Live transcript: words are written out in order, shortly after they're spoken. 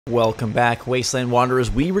Welcome back, Wasteland Wanderers.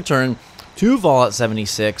 We return to Fallout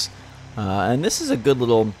 76, and this is a good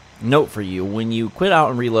little note for you. When you quit out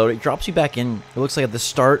and reload, it drops you back in. It looks like at the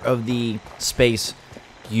start of the space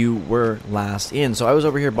you were last in. So I was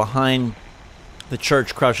over here behind the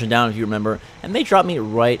church, crouching down, if you remember, and they dropped me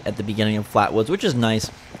right at the beginning of Flatwoods, which is nice.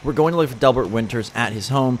 We're going to look for Delbert Winters at his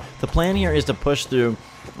home. The plan here is to push through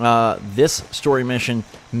this story mission,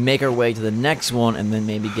 make our way to the next one, and then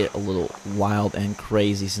maybe get a little wild and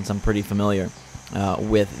crazy since I'm pretty familiar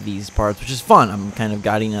with these parts, which is fun. I'm kind of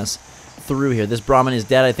guiding us through here. This Brahmin is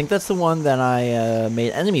dead. I think that's the one that I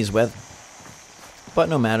made enemies with, but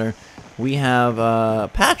no matter. We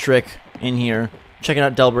have Patrick in here checking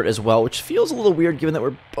out Delbert as well, which feels a little weird given that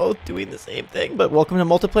we're both doing the same thing, but welcome to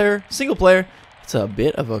multiplayer, single player. It's a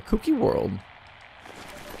bit of a kooky world.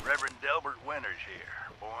 Reverend Delbert Winters here,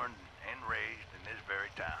 born and raised in this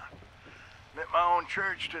very town. Lent my own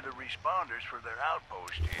church to the responders for their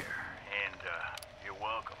outpost here, and you're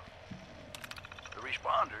welcome. The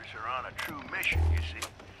responders are on a true mission, you see,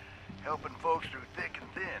 helping folks through thick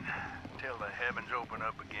and thin until the heavens open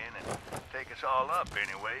up again and take us all up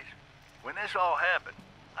anyways. When this all happened,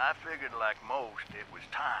 I figured like most it was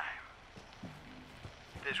time.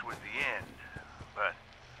 This was the end, but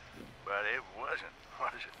it wasn't,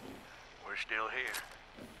 was it? We're still here.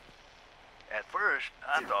 At first,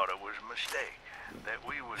 I thought it was a mistake, that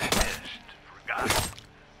we was missed, forgotten.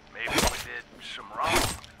 Maybe we did some wrong.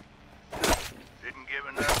 Didn't give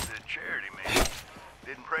enough to charity, maybe.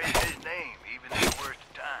 Didn't praise his name, even in the worst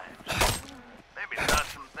of times. Maybe thought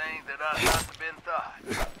some things that ought not to have been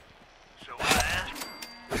thought. So I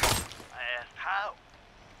asked how?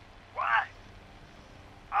 Why?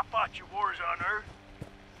 I fought your wars on Earth.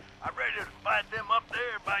 I'm ready to fight them up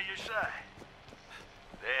there by your side.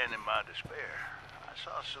 Then, in my despair, I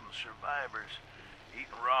saw some survivors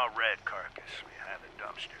eating raw rat carcass behind a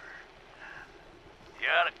dumpster. You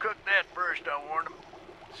ought to cook that first, I warned them.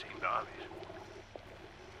 Seemed obvious.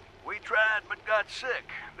 We tried but got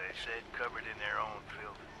sick, they said, covered in their own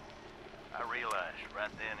filth. I realized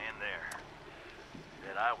right then and there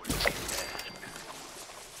that I was being asked.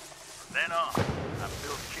 From then on, I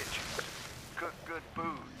built kitchens, cooked good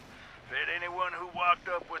food, fed anyone who walked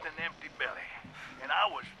up with an empty belly. And I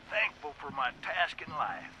was thankful for my task in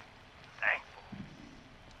life. Thankful.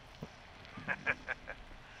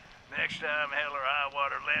 Next time hell or high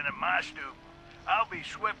water land in my stoop, I'll be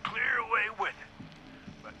swept clear away with it.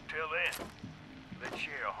 But till then, let's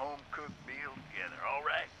share a home-cooked meal together, all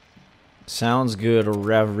right? Sounds good,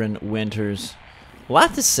 Reverend Winters. A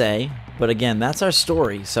lot to say, but again, that's our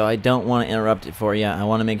story, so I don't want to interrupt it for you. I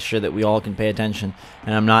want to make sure that we all can pay attention,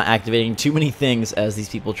 and I'm not activating too many things as these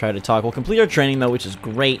people try to talk. We'll complete our training, though, which is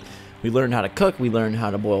great. We learned how to cook, we learned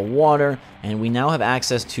how to boil water, and we now have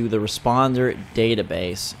access to the responder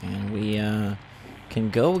database, and we can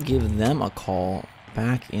go give them a call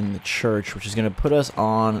back in the church, which is going to put us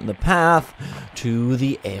on the path to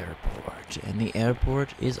the airport. And the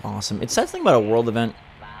airport is awesome. It says something about a world event.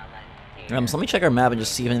 So let me check our map and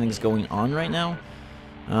just see if anything's going on right now.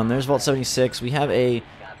 There's Vault 76. We have a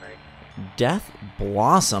Death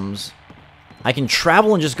Blossoms. I can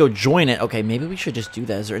travel and just go join it. Okay, maybe we should just do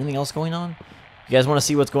that. Is there anything else going on? You guys want to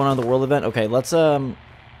see what's going on in the world event? Okay, let's I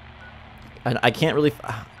can't really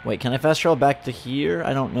wait, can I fast travel back to here?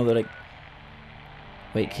 I don't know that I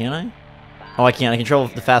wait, can I? Oh, I can't. I can travel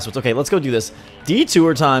the fast ones. Okay, let's go do this.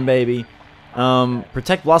 Detour time, baby.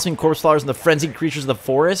 Protect blossoming corpse flowers and the frenzied creatures of the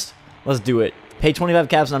forest. Let's do it. Pay 25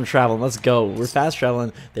 caps and I'm traveling. Let's go. We're fast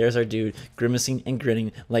traveling. There's our dude, grimacing and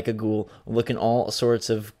grinning like a ghoul, looking all sorts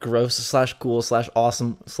of gross slash cool slash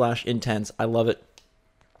awesome slash intense. I love it.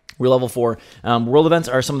 We're level 4. World events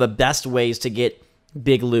are some of the best ways to get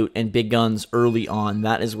big loot and big guns early on.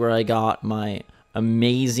 That is where I got my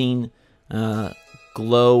amazing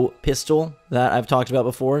glow pistol that I've talked about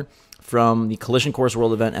before from the Collision Course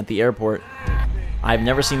World event at the airport. I've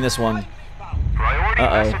never seen this one. Priority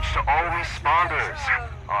message to all responders.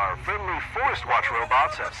 Our friendly Forest Watch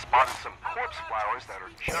robots have spotted some corpse flowers that are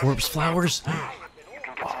just... Corpse flowers? You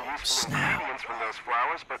can get some useful ingredients from those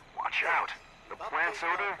flowers, but watch out. The plant's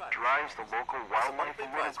odor drives the local wildlife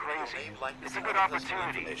a little crazy. It's a good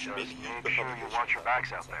opportunity, just make sure you watch your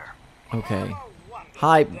backs out there. Okay.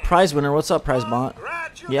 Hi, prize winner. What's up, prize bot?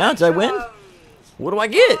 Yeah, did I win? What do I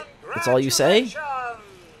get? That's all you say?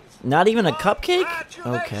 Not even a cupcake?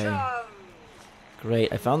 Okay.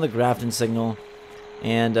 Great. I found the Grafton signal.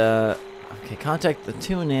 And, okay, contact the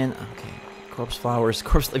tune in. Okay. Corpse flowers.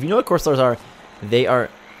 If you know what corpse flowers are, they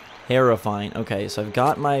are terrifying. Okay, so I've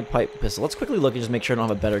got my pipe pistol. Let's quickly look and just make sure I don't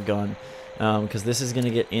have a better gun. Because this is going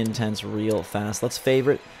to get intense real fast. Let's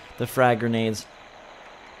favorite the frag grenades.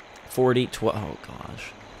 40, 12. Oh,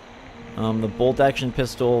 gosh. The bolt-action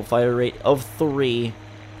pistol, fire rate of 3.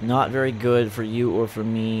 Not very good for you or for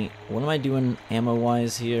me. What am I doing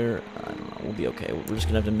ammo-wise here? I don't know. We'll be okay. We're just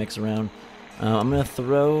going to have to mix around. I'm going to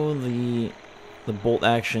throw the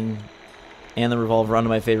bolt-action and the revolver onto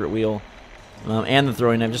my favorite wheel. And the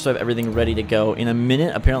throwing knife, just so I have everything ready to go. In a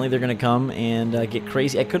minute, apparently they're going to come and get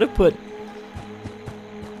crazy. I could have put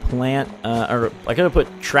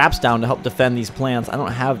traps down to help defend these plants. I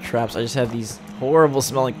don't have traps. I just have these horrible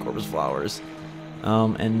smelling corpse flowers.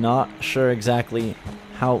 And not sure exactly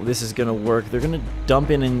how this is going to work. They're going to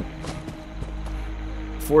dump in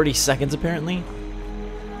 40 seconds, apparently.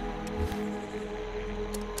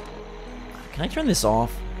 Can I turn this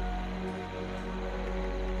off?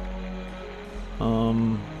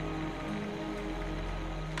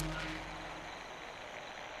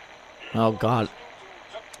 Oh God,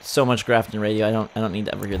 so much grafting radio. I don't need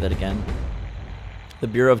to ever hear that again. The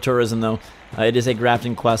Bureau of Tourism, though, it is a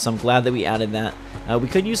grafting quest, so I'm glad that we added that. We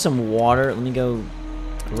could use some water. Let me go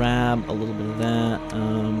grab a little bit of that.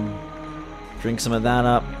 Drink some of that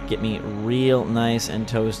up. Get me real nice and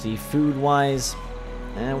toasty. Food-wise,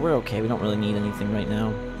 we're okay. We don't really need anything right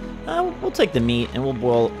now. We'll take the meat and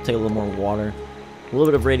we'll take a little more water. A little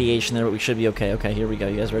bit of radiation there, but we should be okay. Okay, here we go.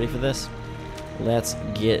 You guys ready for this? Let's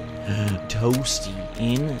get toasty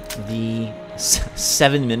in the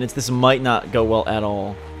 7 minutes. This might not go well at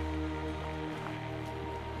all.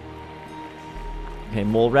 Okay,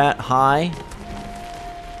 mole rat, hi.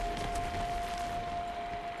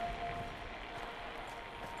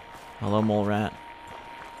 Hello, mole rat.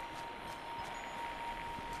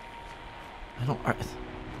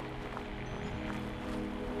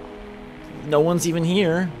 No one's even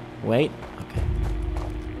here. Wait. Okay.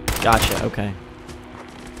 Gotcha. Okay.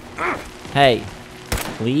 Hey.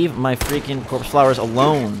 Leave my freaking corpse flowers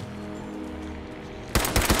alone.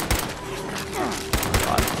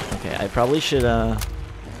 God. Okay, I probably should,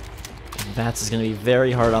 V.A.T.S is gonna be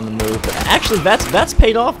very hard on the move. But actually, V.A.T.S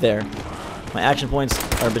paid off there. My action points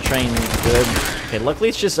are betraying me. Good. Okay, luckily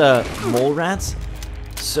it's just, mole rats.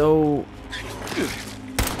 So...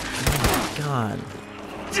 Oh my God.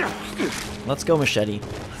 Let's go, machete.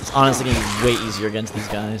 It's honestly going to be way easier against these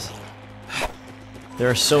guys. There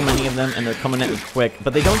are so many of them, and they're coming at me quick.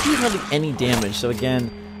 But they don't do hardly any damage, so again,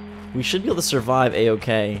 we should be able to survive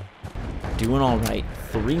A-okay. Doing alright.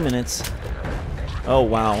 3 minutes. Oh,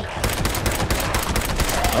 wow.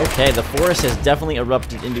 Okay, the forest has definitely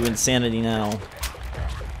erupted into insanity now.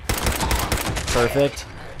 Perfect.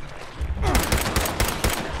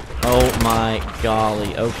 Oh my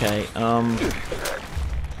golly. Okay,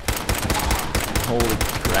 holy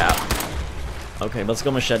crap. Okay, let's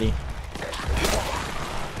go machete.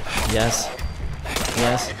 Yes.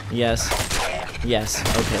 Yes. Yes. Yes.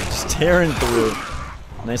 Okay, just tearing through.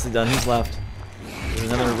 Nicely done. Who's left?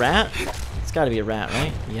 There's another rat? It's gotta be a rat,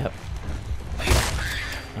 right? Yep.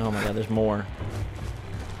 Oh my God, there's more.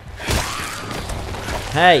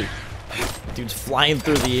 Hey! Dude's flying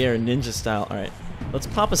through the air ninja style. Alright. Let's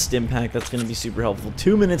pop a stim pack. That's going to be super helpful.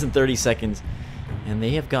 2 minutes and 30 seconds. And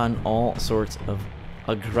they have gotten all sorts of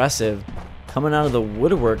aggressive. Coming out of the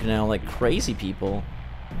woodwork now like crazy people.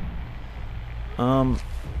 I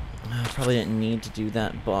probably didn't need to do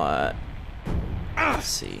that, but... Let's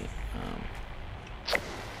see.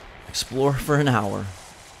 Explore for an hour.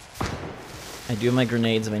 I do have my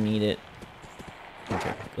grenades if I need it.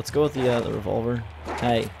 Okay, let's go with the revolver.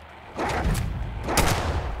 Hey.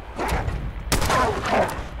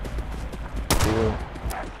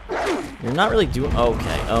 You're not really doing...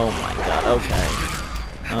 Okay. Oh my God. Okay.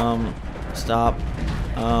 Stop.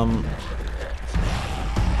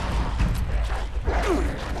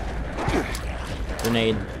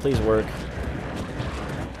 Grenade. Please work.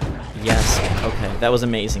 Yes. Okay. That was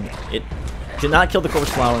amazing. It did not kill the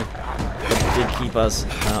corpse flower, but it did keep us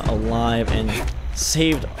alive and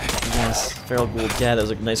saved... Yes. Feral Ghoul dead. That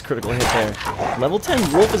was a nice critical hit there. Level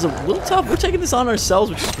 10 Wolf is a little tough. We're taking this on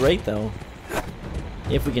ourselves, which is great, though.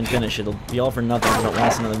 If we can finish it, it'll be all for nothing if it don't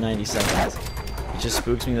last another 90 seconds. It just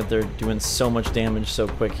spooks me that they're doing so much damage so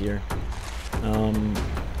quick here. The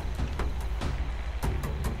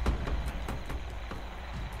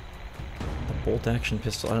bolt-action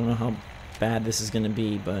pistol, I don't know how bad this is going to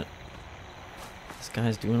be, but this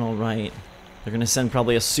guy's doing alright. They're going to send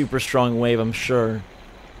probably a super strong wave, I'm sure.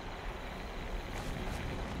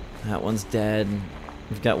 That one's dead.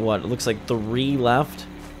 We've got what? It looks like 3 left.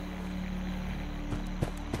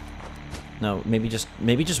 No, maybe just,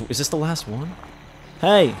 is this the last one?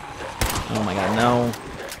 Hey! Oh my God, no.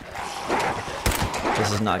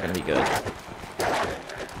 This is not gonna be good.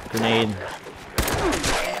 Grenade.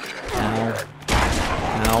 Ow.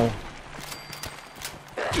 Ow.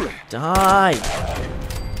 Die!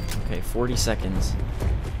 Okay, 40 seconds.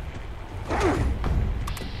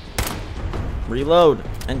 Reload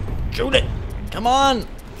and shoot it! Come on!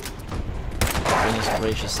 Goodness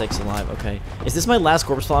gracious sakes alive. Okay. Is this my last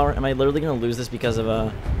corpse flower? Am I literally gonna lose this because of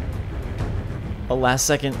a last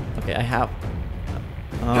second? Okay, I have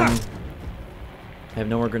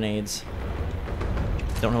no more grenades.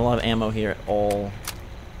 Don't have a lot of ammo here at all.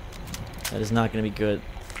 That is not gonna be good.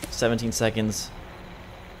 17 seconds.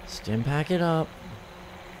 Stim pack it up.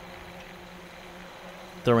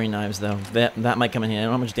 Throwing knives though. That might come in handy. I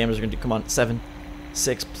don't know how much damage they're gonna do. Come on. 7,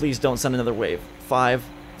 6. Please don't send another wave. 5,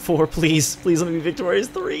 4. Please. Please let me be victorious.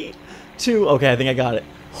 3, 2. Okay, I think I got it.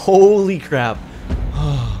 Holy crap.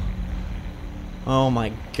 Oh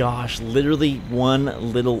my gosh. Literally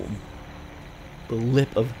one little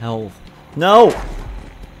blip of health. No!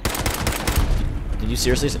 Did you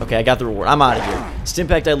seriously? Okay, I got the reward. I'm out of here.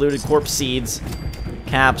 Stimpack diluted, corpse seeds,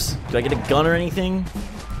 caps. Do I get a gun or anything?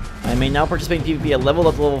 I may now participate in PvP. I leveled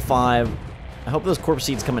up to level 5. I hope those corpse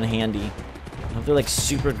seeds come in handy. I hope they're like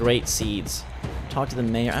super great seeds. Talk to the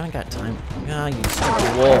mayor. I haven't got time. Ah, you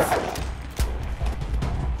stupid wolf.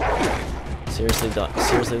 Seriously,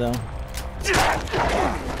 seriously though.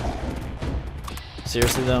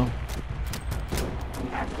 Seriously though.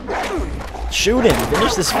 Shoot him!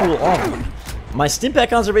 Finish this fool off. My Stimpack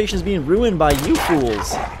conservation is being ruined by you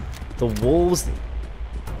fools. The wolves,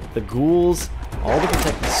 the ghouls, all to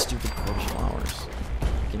protect these stupid corpse flowers.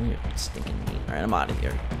 Give me your stinking meat. Alright, I'm out of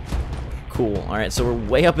here. Cool. Alright, so we're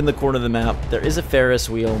way up in the corner of the map. There is a Ferris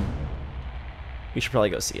wheel. We should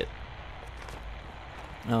probably go see it.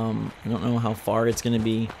 I don't know how far it's going to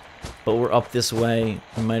be, but we're up this way.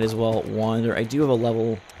 I might as well wander. I do have a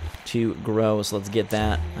level 2 grow, so let's get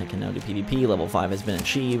that. I can now do PvP. Level 5 has been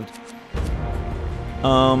achieved.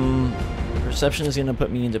 Perception is going to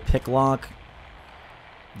put me into picklock.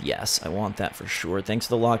 Yes, I want that for sure. Thanks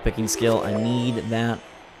to the lockpicking skill, I need that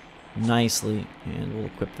nicely, and we'll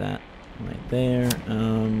equip that right there.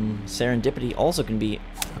 Serendipity also can be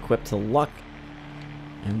equipped to luck,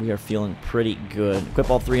 and we are feeling pretty good. Equip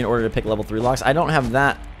all 3 in order to pick level 3 locks. I don't have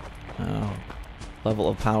that level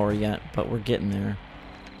of power yet, but we're getting there.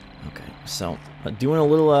 Okay, so doing a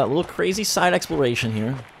little crazy side exploration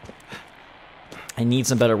here. I need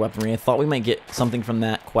some better weaponry. I thought we might get something from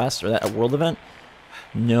that quest or that world event.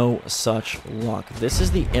 No such luck. This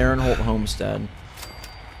is the Aaronholt homestead.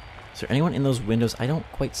 Is there anyone in those windows? I don't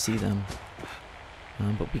quite see them.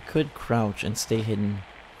 But we could crouch and stay hidden.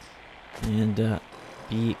 And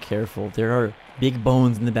be careful. There are big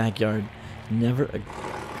bones in the backyard. Never a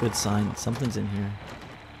good sign. Something's in here.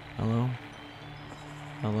 Hello?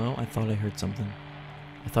 Hello? I thought I heard something.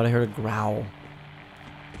 I thought I heard a growl.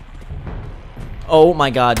 Oh my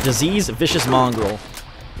god. Disease, vicious mongrel.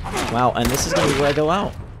 Wow, and this is going to be where I go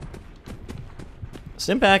out.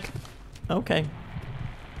 Stimpack. Okay.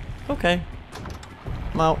 Okay.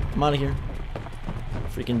 I'm out. I'm out of here.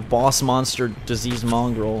 Freaking boss monster, disease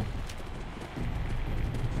mongrel.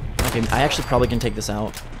 Okay, I actually probably can take this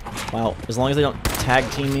out. Wow, as long as they don't tag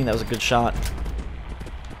team me, that was a good shot.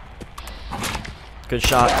 Good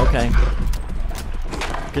shot, okay.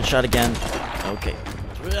 Good shot again. Okay.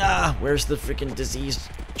 Ah, where's the freaking diseased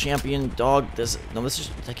champion dog? No, this is.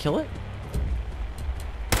 Did I kill it?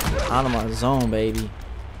 Out of my zone, baby.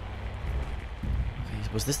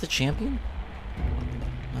 Okay, was this the champion?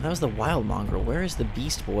 No, that was the wild mongrel. Where is the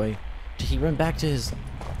beast boy? Did he run back to his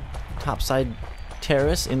topside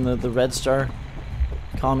terrace in the Red Star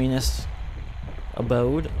communist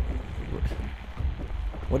abode?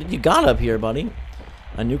 What did you got up here, buddy?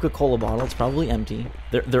 A Nuka-Cola bottle. It's probably empty.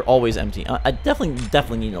 They're always empty. I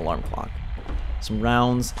definitely need an alarm clock. Some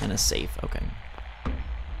rounds and a safe. Okay.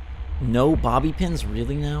 No bobby pins?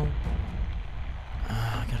 Really now?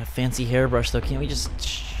 I got a fancy hairbrush though. Can't we just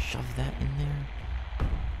shove that in there?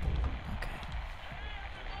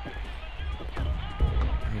 Okay.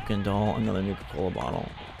 Broken doll. Another Nuka-Cola bottle.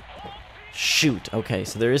 Shoot. Okay,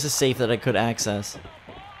 so there is a safe that I could access.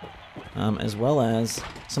 As well as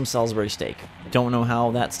some Salisbury steak. Don't know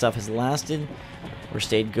how that stuff has lasted or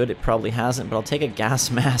stayed good. It probably hasn't, but I'll take a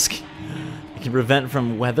gas mask. It can prevent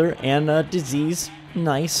from weather and disease.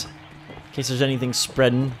 Nice. In case there's anything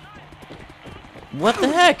spreading. What the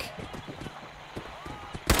heck?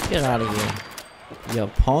 Get out of here. You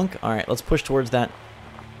punk. Alright, let's push towards that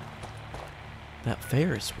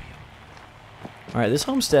Ferris wheel. Alright, this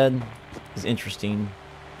homestead is interesting.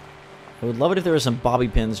 I would love it if there were some bobby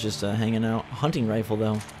pins just hanging out. A hunting rifle,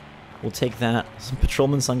 though. We'll take that. Some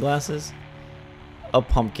patrolman sunglasses. A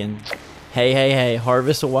pumpkin. Hey, hey, hey.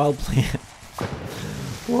 Harvest a wild plant.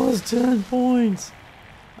 Was 10 points.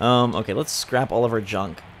 Okay, let's scrap all of our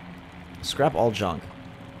junk. Scrap all junk.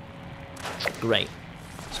 Great.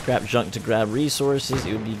 Scrap junk to grab resources.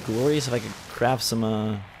 It would be glorious if I could craft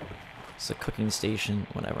some, it's a cooking station,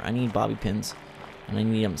 whatever. I need bobby pins, and I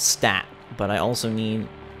need them stat, but I also need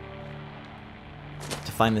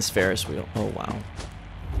to find this Ferris wheel. Oh, wow.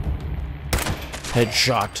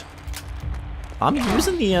 Headshot. I'm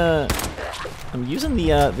using the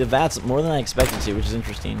V.A.T.S more than I expected to, which is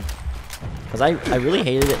interesting. Because I really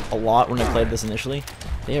hated it a lot when I played this initially.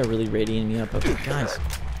 They are really radiating me up. Okay, guys.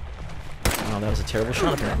 Oh, that was a terrible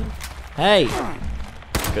shot, apparently. Hey!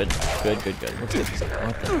 Good, good, good, good. Let's get this.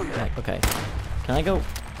 What the heck? Okay. Can I go?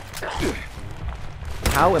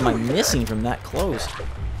 How am I missing from that close?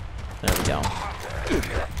 There we go.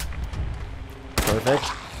 Perfect.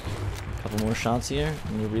 A couple more shots here.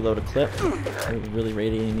 I'm going to reload a clip. They're really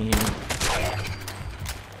radiating me here.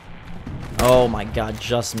 Oh my god,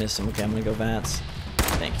 just missed him. Okay, I'm going to go V.A.T.S.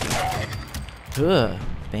 Thank you. Ugh.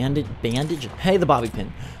 Bandage? Hey, the bobby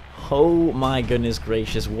pin. Oh my goodness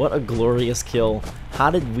gracious, what a glorious kill. How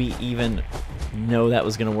did we even know that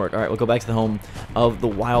was going to work? Alright, we'll go back to the home of the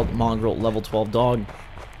wild mongrel level 12 dog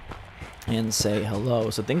and say hello.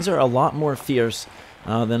 So things are a lot more fierce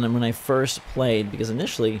than when I first played, because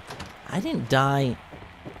initially I didn't die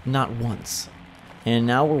not once. And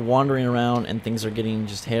now we're wandering around and things are getting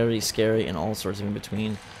just hairy, scary, and all sorts of in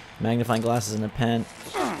between. Magnifying glasses in a pen.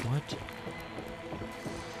 What?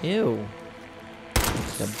 Ew.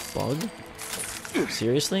 A bug?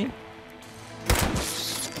 Seriously?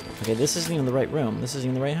 Okay, this isn't even the right room. This isn't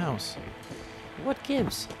even the right house. What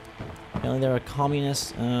gives? Apparently there are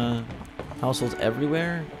communist households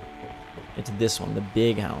everywhere. It's this one, the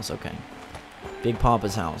big house. Okay. Big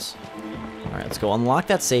Papa's house. Alright, let's go unlock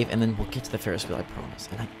that safe, and then we'll get to the Ferris wheel, I promise.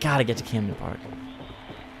 And I gotta get to Camden Park.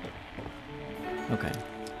 Okay.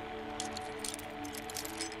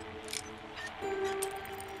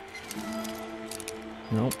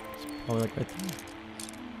 Nope. It's probably like right there.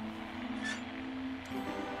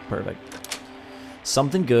 Perfect.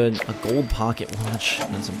 Something good, a gold pocket watch,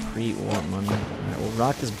 and some pre-war money. Alright, we'll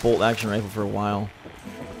rock this bolt action rifle for a while.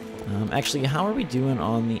 Actually, how are we doing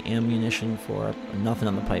on the ammunition for nothing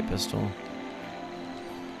on the pipe pistol?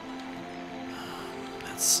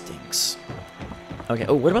 That stinks. Okay,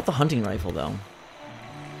 oh, what about the hunting rifle, though?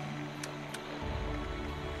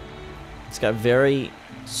 It's got very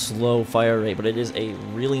slow fire rate, but it is a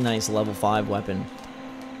really nice level 5 weapon.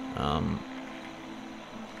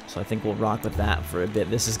 So I think we'll rock with that for a bit.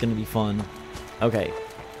 This is going to be fun. Okay.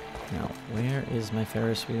 Now, where is my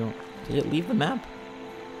Ferris wheel? Did it leave the map?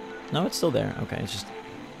 No, it's still there. Okay, it's just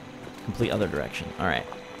complete other direction. Alright.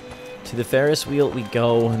 To the Ferris wheel we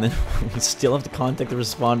go, and then we still have to contact the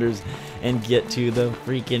responders and get to the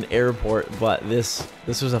freaking airport. But this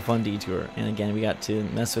was a fun detour. And again, we got to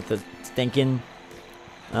mess with the stinking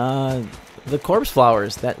the corpse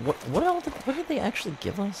flowers. That what did they actually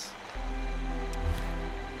give us?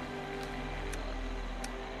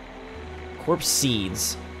 Corpse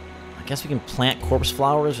seeds. I guess we can plant corpse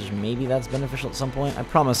flowers, which maybe that's beneficial at some point. I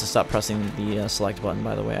promise to stop pressing the select button,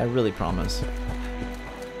 by the way. I really promise.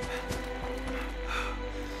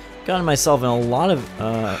 Gotten myself in a lot of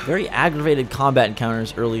very aggravated combat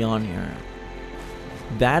encounters early on here.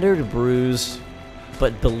 Battered, bruised,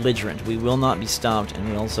 but belligerent. We will not be stopped, and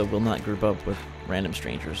we also will not group up with random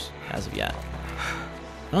strangers as of yet.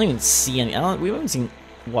 I don't even see any. We haven't seen,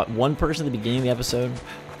 what, one person at the beginning of the episode?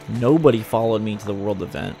 Nobody followed me to the world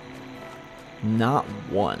event. Not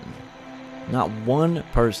one. Not one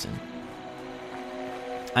person.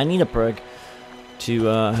 I need a perk to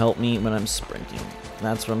help me when I'm sprinting.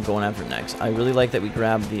 That's what I'm going after next. I really like that we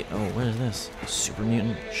grab the... Oh, what is this? Super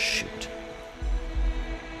mutant? Shoot.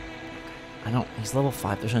 I don't... He's level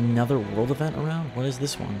 5. There's another world event around? What is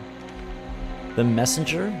this one? The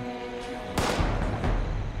Messenger?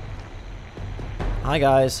 Hi,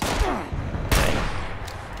 guys. Okay.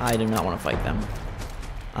 I do not want to fight them.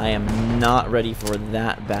 I am not ready for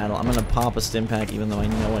that battle. I'm going to pop a stim pack even though I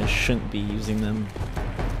know I shouldn't be using them.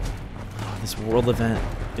 Oh, this world event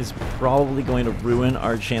is probably going to ruin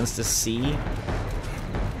our chance to see.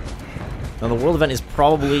 Now, the world event is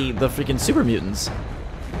probably the freaking super mutants.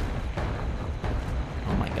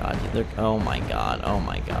 Oh my god. Oh my god. Oh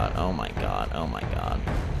my god. Oh my god. Oh my god.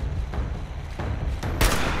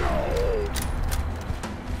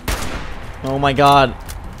 Oh my god.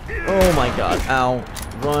 Oh my god. Ow.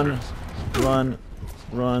 Run. Run.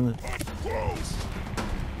 Run.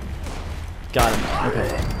 Got him. Okay.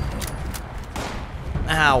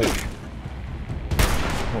 Ow.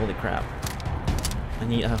 Holy crap. I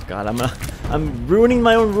need... Oh god. I'm ruining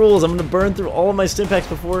my own rules. I'm gonna burn through all of my stim packs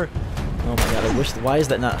before... Oh my god. I wish... Why is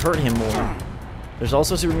that not hurt him more? There's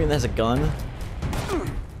also a super mutant that has a gun.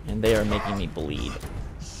 And they are making me bleed.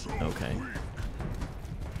 Okay.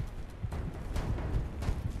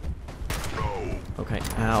 Okay,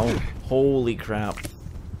 ow. Holy crap.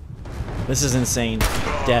 This is insane.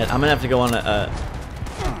 Dead. I'm gonna have to go on a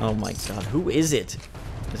oh my god, who is it?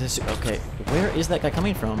 Is this, okay, where is that guy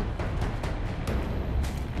coming from?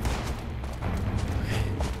 Okay.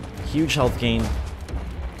 Huge health gain.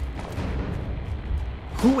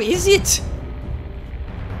 Who is it?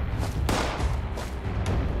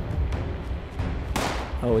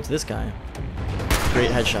 Oh, it's this guy.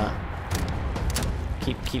 Great headshot.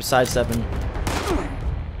 Keep sidestepping.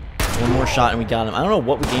 One more shot and we got him. I don't know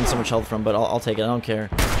what we gained so much health from, but I'll take it. I don't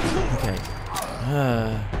care. Okay.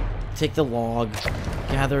 Take the log.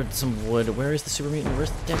 Gather some wood. Where is the super mutant?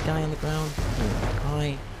 Where's the dead guy on the ground?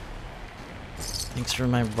 Hi. Thanks for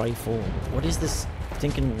my rifle. What is this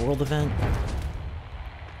stinking world event?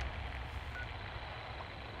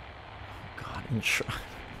 Oh god,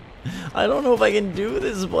 I don't know if I can do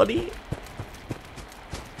this, buddy.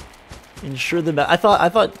 Ensure the I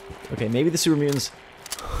thought okay, maybe the super mutants.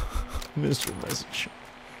 Mr. Message.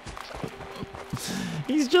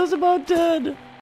 He's just about dead.